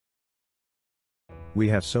We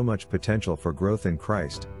have so much potential for growth in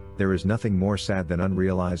Christ. There is nothing more sad than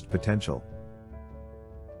unrealized potential.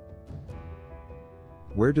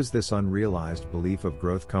 Where does this unrealized belief of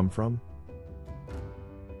growth come from?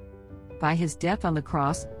 By his death on the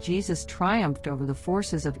cross, Jesus triumphed over the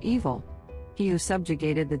forces of evil. He who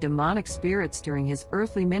subjugated the demonic spirits during his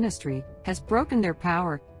earthly ministry has broken their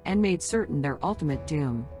power and made certain their ultimate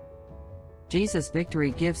doom. Jesus'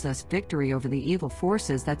 victory gives us victory over the evil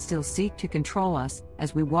forces that still seek to control us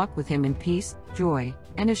as we walk with him in peace, joy,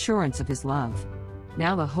 and assurance of his love.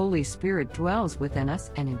 Now the Holy Spirit dwells within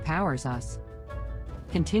us and empowers us.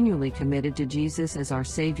 Continually committed to Jesus as our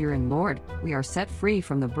Savior and Lord, we are set free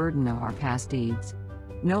from the burden of our past deeds.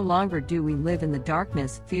 No longer do we live in the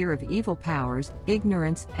darkness, fear of evil powers,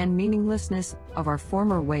 ignorance, and meaninglessness of our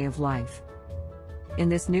former way of life. In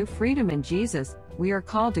this new freedom in Jesus, we are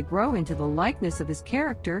called to grow into the likeness of his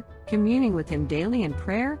character, communing with him daily in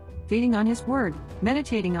prayer, feeding on his word,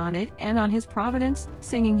 meditating on it and on his providence,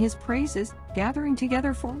 singing his praises, gathering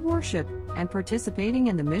together for worship, and participating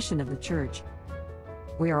in the mission of the church.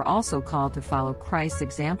 We are also called to follow Christ's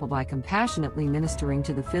example by compassionately ministering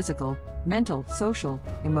to the physical, mental, social,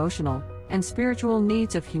 emotional, and spiritual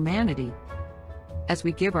needs of humanity. As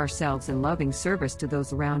we give ourselves in loving service to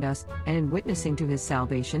those around us and in witnessing to his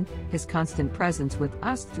salvation, his constant presence with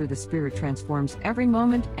us through the Spirit transforms every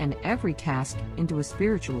moment and every task into a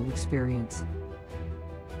spiritual experience.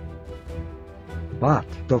 But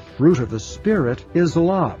the fruit of the Spirit is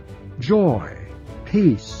love, joy,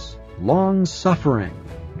 peace, long-suffering,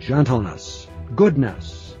 gentleness,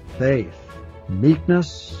 goodness, faith,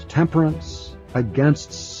 meekness, temperance.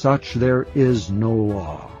 Against such there is no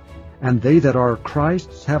law. And they that are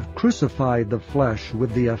Christ's have crucified the flesh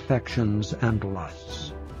with the affections and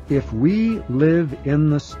lusts. If we live in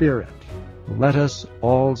the Spirit, let us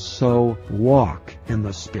also walk in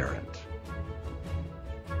the Spirit.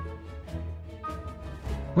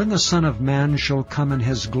 When the Son of Man shall come in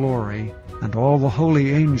his glory, and all the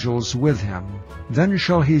holy angels with him, then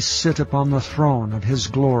shall he sit upon the throne of his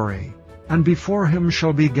glory, and before him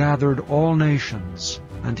shall be gathered all nations,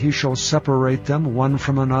 and he shall separate them one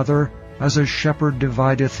from another, as a shepherd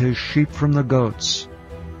divideth his sheep from the goats.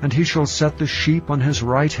 And he shall set the sheep on his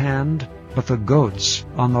right hand, but the goats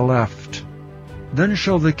on the left. Then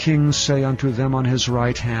shall the King say unto them on his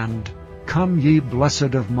right hand, Come, ye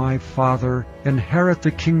blessed of my Father, inherit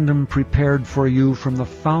the kingdom prepared for you from the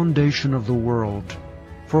foundation of the world.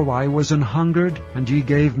 For I was an hungered, and ye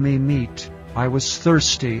gave me meat. I was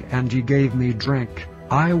thirsty, and ye gave me drink.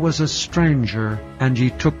 I was a stranger, and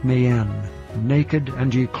ye took me in. Naked,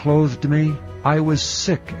 and ye clothed me. I was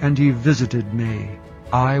sick, and ye visited me.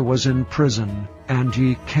 I was in prison, and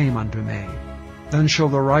ye came unto me. Then shall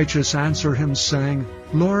the righteous answer him, saying,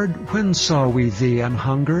 Lord, when saw we thee an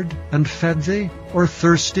hungered, and fed thee, or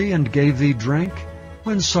thirsty, and gave thee drink?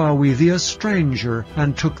 When saw we thee a stranger,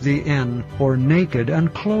 and took thee in, or naked,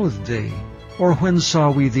 and clothed thee? Or when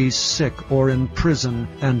saw we thee sick, or in prison,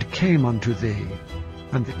 and came unto thee?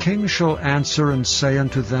 And the King shall answer and say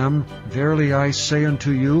unto them, Verily I say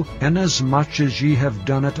unto you, inasmuch as ye have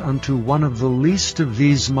done it unto one of the least of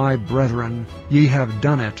these my brethren, ye have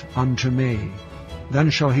done it unto me. Then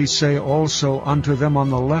shall he say also unto them on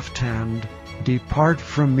the left hand, Depart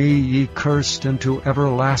from me, ye cursed, into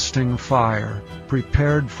everlasting fire,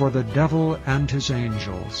 prepared for the devil and his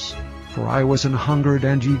angels. For I was an hungered,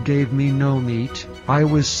 and ye gave me no meat. I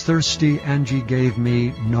was thirsty, and ye gave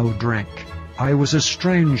me no drink. I was a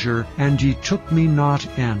stranger, and ye took me not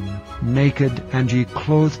in, naked, and ye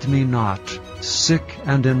clothed me not, sick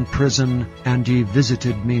and in prison, and ye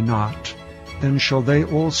visited me not. Then shall they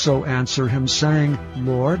also answer him, saying,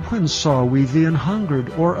 Lord, when saw we thee an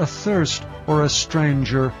hungered, or athirst, or a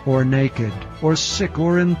stranger, or naked, or sick,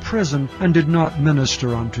 or in prison, and did not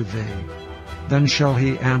minister unto thee? Then shall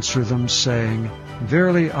he answer them, saying,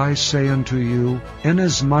 Verily I say unto you,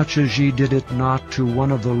 inasmuch as ye did it not to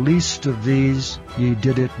one of the least of these, ye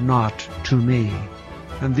did it not to me.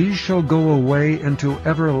 And these shall go away into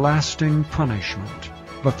everlasting punishment,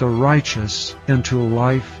 but the righteous into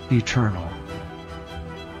life eternal.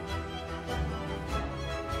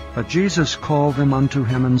 But Jesus called them unto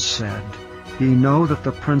him and said, Ye know that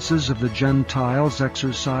the princes of the Gentiles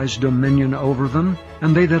exercise dominion over them,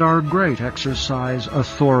 and they that are great exercise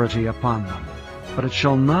authority upon them. But it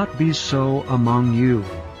shall not be so among you.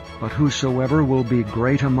 But whosoever will be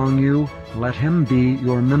great among you, let him be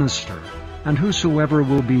your minister. And whosoever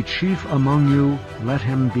will be chief among you, let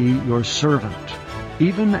him be your servant.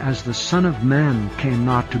 Even as the Son of Man came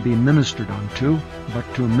not to be ministered unto, but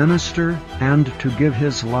to minister, and to give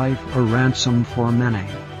his life a ransom for many.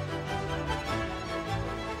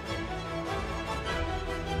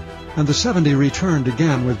 And the 70 returned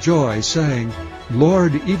again with joy, saying,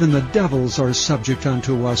 Lord, even the devils are subject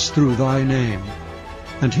unto us through thy name.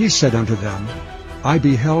 And he said unto them, I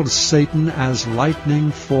beheld Satan as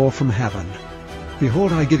lightning fall from heaven.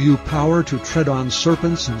 Behold, I give you power to tread on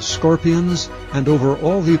serpents and scorpions, and over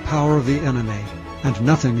all the power of the enemy, and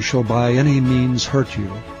nothing shall by any means hurt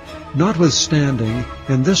you. Notwithstanding,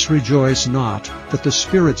 in this rejoice not, that the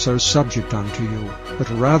spirits are subject unto you, but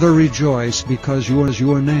rather rejoice because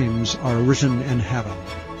your names are written in heaven.